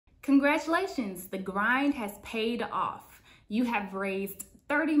Congratulations, the grind has paid off. You have raised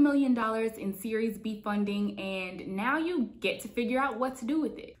 $30 million in Series B funding, and now you get to figure out what to do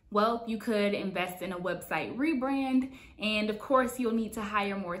with it. Well, you could invest in a website rebrand, and of course you'll need to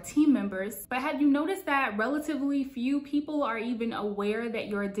hire more team members. But have you noticed that relatively few people are even aware that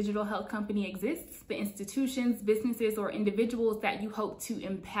your digital health company exists? The institutions, businesses, or individuals that you hope to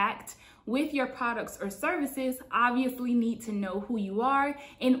impact with your products or services obviously need to know who you are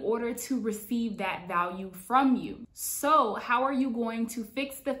in order to receive that value from you. So how are you going to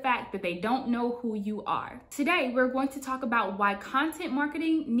fix the fact that they don't know who you are? Today, we're going to talk about why content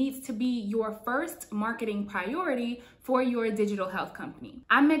marketing needs to be your first marketing priority for your digital health company.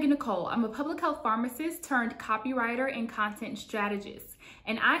 I'm NICHOLE. I'm a public health pharmacist turned copywriter and content strategist,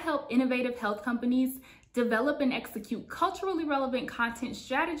 and I help innovative health companies develop and execute culturally relevant content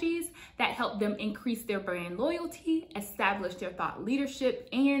strategies that help them increase their brand loyalty, establish their thought leadership,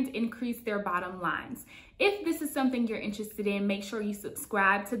 and increase their bottom lines. If this is something you're interested in, make sure you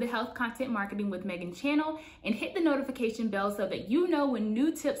subscribe to the Health Content Marketing with Megan channel and hit the notification bell so that you know when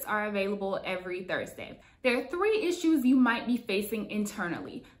new tips are available every Thursday. There are 3 issues you might be facing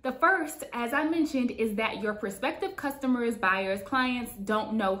internally. The first, as I mentioned, is that your prospective customers, buyers, clients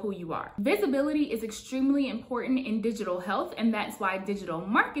don't know who you are. Visibility is extremely important in digital health, and that's why digital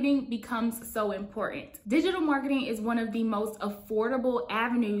marketing becomes so important. Digital marketing is one of the most affordable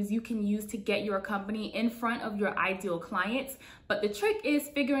avenues you can use to get your company in front of your ideal clients, but the trick is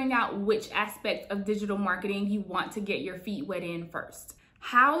figuring out which aspect of digital marketing you want to get your feet wet in first.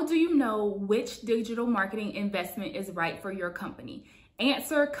 How do you know which digital marketing investment is right for your company?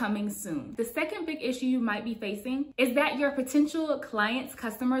 Answer coming soon. The second big issue you might be facing is that your potential clients,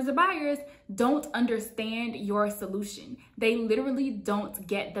 customers, or buyers don't understand your solution. They literally don't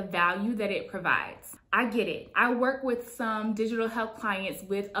get the value that it provides. I get it. I work with some digital health clients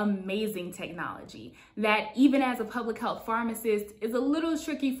with amazing technology that, even as a public health pharmacist, is a little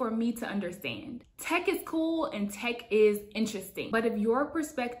tricky for me to understand. Tech is cool and tech is interesting, but if your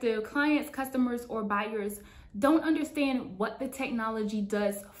prospective clients, customers, or buyers don't understand what the technology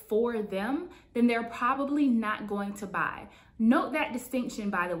does for them, then they're probably not going to buy. Note that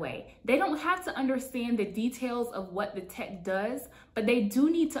distinction, by the way. They don't have to understand the details of what the tech does, but they do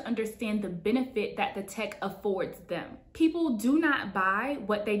need to understand the benefit that the tech affords them. People do not buy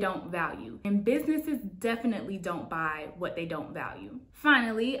what they don't value, and businesses definitely don't buy what they don't value.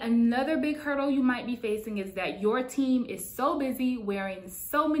 Finally, another big hurdle you might be facing is that your team is so busy wearing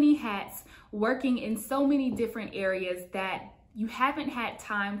so many hats, working in so many different areas that you haven't had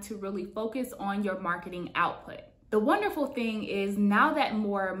time to really focus on your marketing output. The wonderful thing is, now that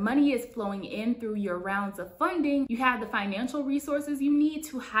more money is flowing in through your rounds of funding, you have the financial resources you need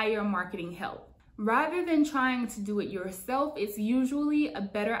to hire marketing help. Rather than trying to do it yourself, it's usually a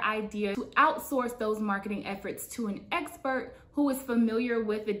better idea to outsource those marketing efforts to an expert who is familiar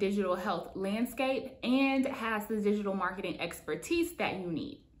with the digital health landscape and has the digital marketing expertise that you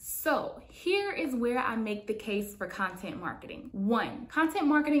need. So here is where I make the case for content marketing. 1, content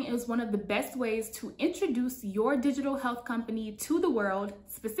marketing is one of the best ways to introduce your digital health company to the world,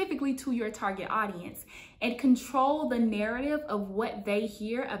 specifically to your target audience, and control the narrative of what they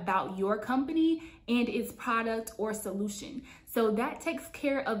hear about your company and its product or solution. So that takes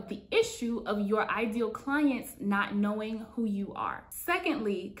care of the issue of your ideal clients not knowing who you are.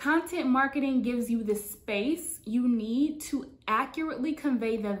 Secondly, content marketing gives you the space you need to accurately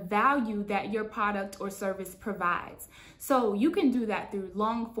convey the value that your product or service provides. So you can do that through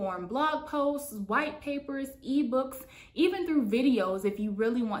long form blog posts, white papers, ebooks, even through videos if you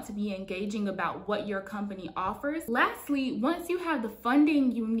really want to be engaging about what your company offers. Lastly, once you have the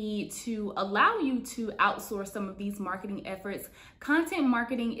funding you need to allow you to outsource some of these marketing efforts, content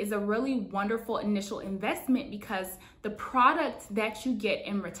marketing is a really wonderful initial investment because the product that you get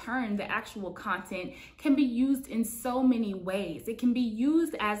in return, the actual content, can be used in so many ways. It can be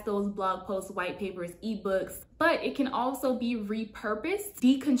used as those blog posts, white papers, ebooks, but it can also be repurposed,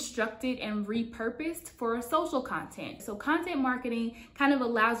 deconstructed, and repurposed for social content. So content marketing kind of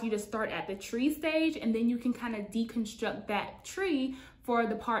allows you to start at the tree stage, and then you can kind of deconstruct that tree for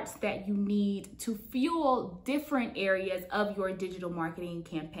the parts that you need to fuel different areas of your digital marketing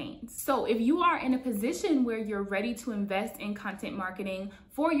campaigns. So if you are in a position where you're ready to invest in content marketing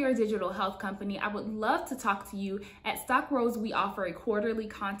for your digital health company, I would love to talk to you. At Stock Rose, we offer a quarterly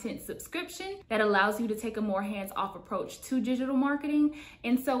content subscription that allows you to take a more hands-off approach to digital marketing.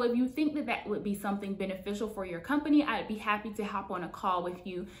 And so if you think that that would be something beneficial for your company, I'd be happy to hop on a call with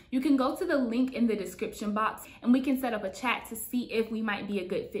you. You can go to the link in the description box and we can set up a chat to see if we might be a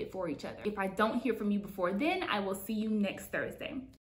good fit for each other. If I don't hear from you before then, I will see you next Thursday.